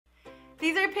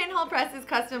These are Pinhole Press's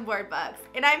custom board books,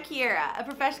 and I'm Kiera, a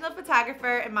professional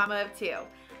photographer and mama of two.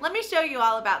 Let me show you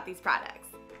all about these products.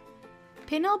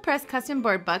 Pinhole Press custom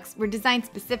board books were designed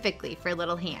specifically for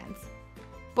little hands.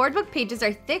 Board book pages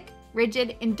are thick,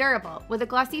 rigid, and durable with a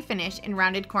glossy finish and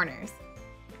rounded corners.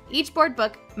 Each board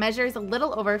book measures a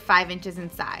little over 5 inches in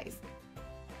size.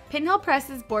 Pinhole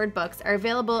Press's board books are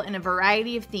available in a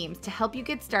variety of themes to help you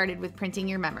get started with printing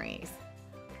your memories.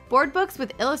 Board books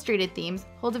with illustrated themes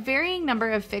hold a varying number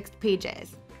of fixed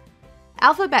pages.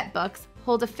 Alphabet books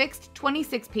hold a fixed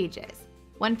 26 pages,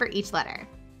 one for each letter.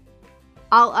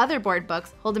 All other board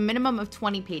books hold a minimum of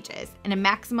 20 pages and a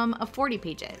maximum of 40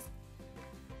 pages.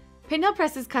 Pinhole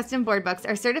Press's custom board books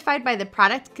are certified by the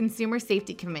Product Consumer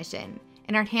Safety Commission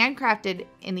and are handcrafted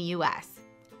in the US.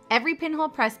 Every Pinhole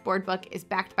Press board book is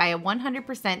backed by a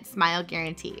 100% smile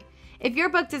guarantee. If your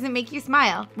book doesn't make you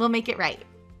smile, we'll make it right.